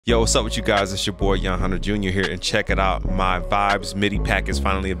Yo, what's up with you guys? It's your boy Yaahn Hunter Jr. here, and check it out. My Vibes MIDI pack is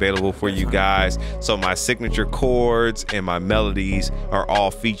finally available for you guys. So my signature chords and my melodies are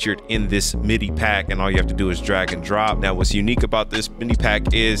all featured in this MIDI pack, and all you have to do is drag and drop. Now, what's unique about this MIDI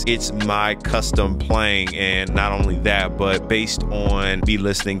pack is it's my custom playing, and not only that, but based on me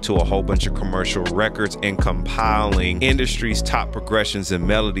listening to a whole bunch of commercial records and compiling industry's top progressions and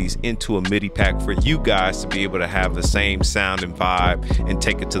melodies into a MIDI pack for you guys to be able to have the same sound and vibe and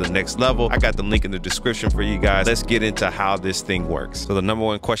take it to the next level. I got the link in the description for you guys. Let's get into how this thing works. So the number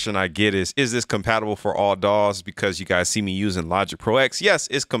one question I get is this compatible for all DAWs? Because you guys see me using Logic Pro X. Yes,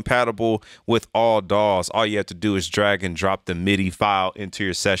 it's compatible with all DAWs. All you have to do is drag and drop the MIDI file into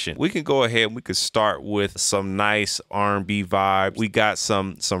your session. We can go ahead and we could start with some nice R&B vibes. We got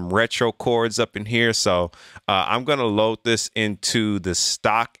some retro chords up in here. So I'm gonna load this into the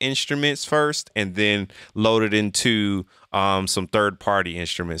stock instruments first, and then load it into some third-party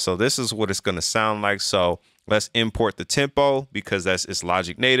instruments. So this is what it's going to sound like. So let's import the tempo because it's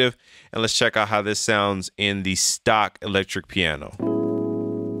Logic native, and let's check out how this sounds in the stock electric piano.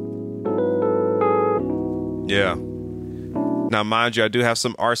 Yeah. Now, mind you, I do have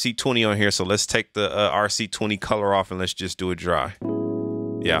some RC20 on here, so let's take the RC20 color off and let's just do it dry.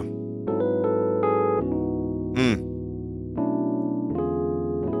 Yeah.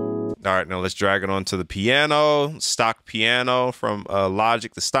 All right, now let's drag it onto the piano, stock piano from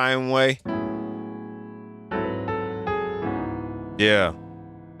Logic, the Steinway. Yeah.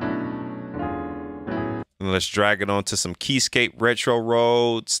 And let's drag it onto some Keyscape Retro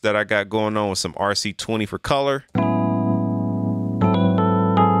Rhodes that I got going on with some RC20 for color.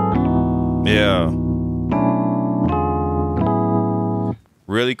 Yeah.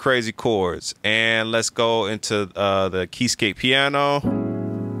 Really crazy chords. And let's go into the Keyscape piano.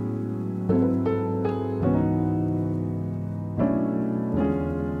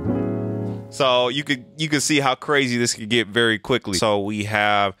 So you could see how crazy this could get very quickly. So we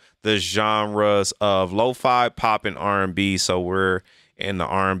have the genres of lo-fi, pop, and R&B. So we're in the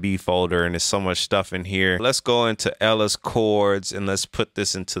R&B folder, and there's so much stuff in here. Let's go into Ella's chords, and let's put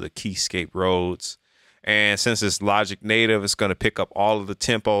this into the Keyscape Rhodes. And since it's Logic native, it's going to pick up all of the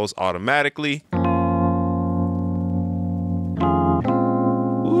tempos automatically.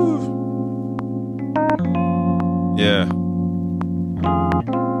 Woo. Yeah.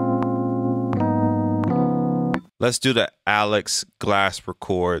 Let's do the Alex Glasper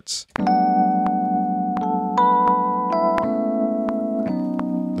chords.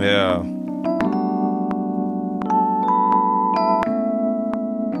 Yeah.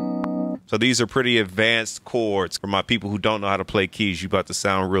 So these are pretty advanced chords for my people who don't know how to play keys. You about to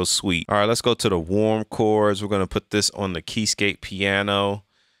sound real sweet. All right, let's go to the warm chords. We're gonna put this on the Keyscape piano.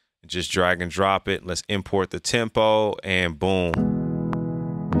 Just drag and drop it. Let's import the tempo, and boom.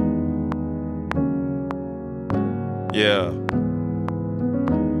 Yeah.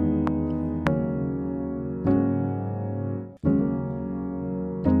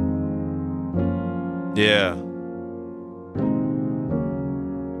 Yeah.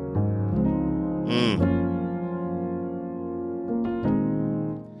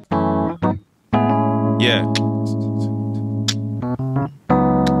 Yeah.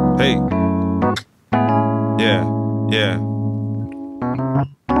 Hey. Yeah. Yeah.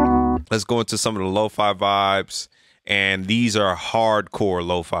 Let's go into some of the lo-fi vibes. And these are hardcore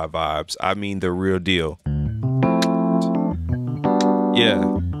lo-fi vibes. I mean the real deal. Yeah.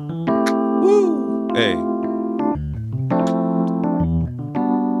 Woo. Hey.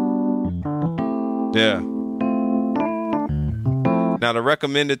 Yeah. Now the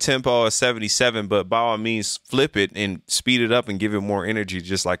recommended tempo is 77, but by all means flip it and speed it up and give it more energy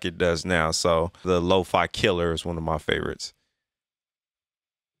just like it does now. So the lo-fi killer is one of my favorites.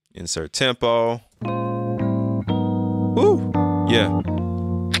 Insert tempo. Woo! Yeah.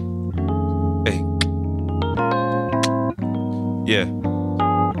 Hey. Yeah.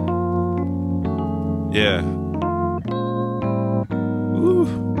 Yeah. Woo.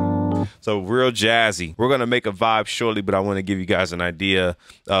 So real jazzy. We're gonna make a vibe shortly, but I want to give you guys an idea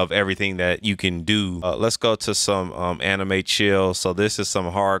of everything that you can do. Let's go to some anime chill. So this is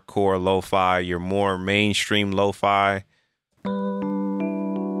some hardcore lo-fi, your more mainstream lo-fi.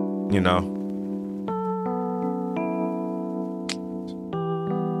 You know.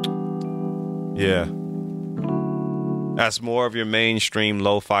 Yeah. That's more of your mainstream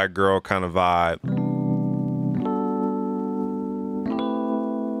lo-fi girl kind of vibe.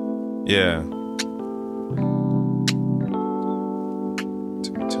 Yeah.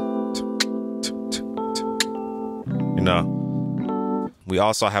 You know, we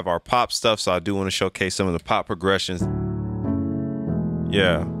also have our pop stuff, so I do want to showcase some of the pop progressions.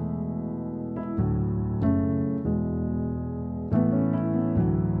 Yeah.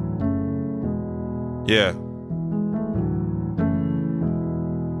 Yeah.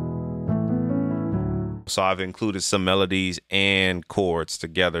 So I've included some melodies and chords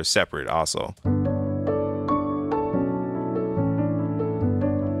together separate also.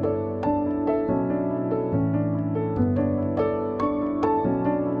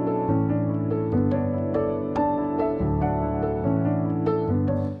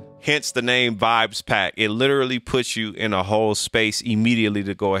 Hence the name Vibes Pack. It literally puts you in a whole space immediately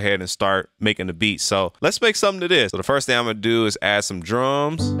to go ahead and start making the beat. So let's make something to this. So the first thing I'm gonna do is add some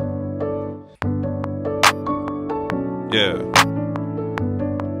drums. Yeah.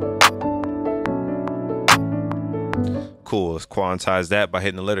 Cool, let's quantize that by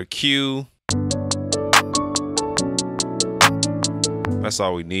hitting the letter Q. That's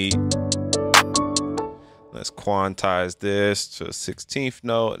all we need. Let's quantize this to a 16th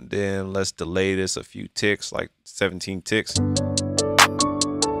note, and then let's delay this a few ticks, like 17 ticks.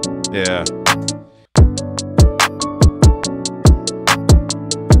 Yeah.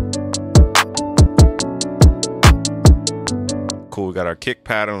 Cool, we got our kick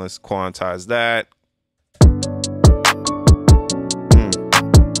pattern. Let's quantize that.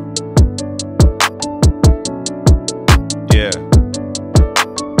 Yeah.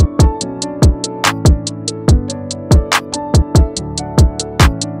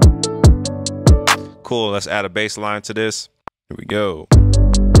 Cool, let's add a bass line to this. Here we go.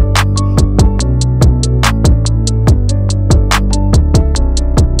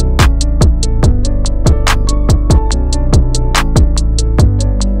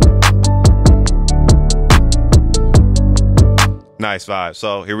 Nice vibe.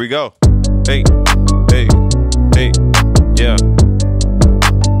 So here we go. Hey, hey, hey, yeah.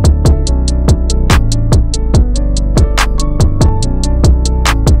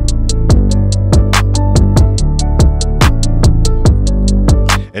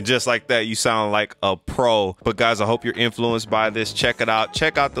 And just like that, you sound like a pro. But guys, I hope you're influenced by this. Check it out.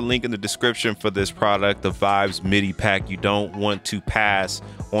 Check out the link in the description for this product, the Vibes MIDI pack. You don't want to pass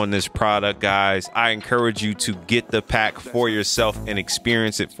on this product, guys. I encourage you to get the pack for yourself and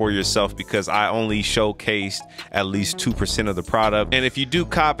experience it for yourself, because I only showcased at least 2% of the product. And if you do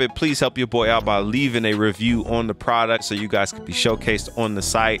cop it, please help your boy out by leaving a review on the product so you guys can be showcased on the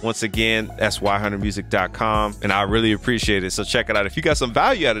site. Once again, that's yhuntermusic.com, and I really appreciate it. So check it out. If you got some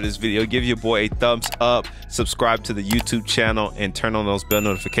value out of this video, give your boy a thumbs up, subscribe to the YouTube channel, and turn on those bell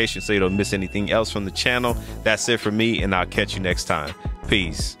notifications so you don't miss anything else from the channel. That's it for me, and I'll catch you next time.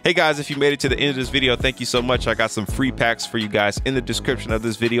 Peace. Hey guys, if you made it to the end of this video, thank you so much. I got some free packs for you guys in the description of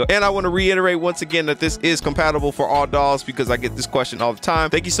this video. And I want to reiterate once again that this is compatible for all DAWs, because I get this question all the time.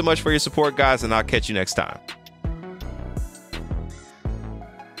 Thank you so much for your support, guys, and I'll catch you next time.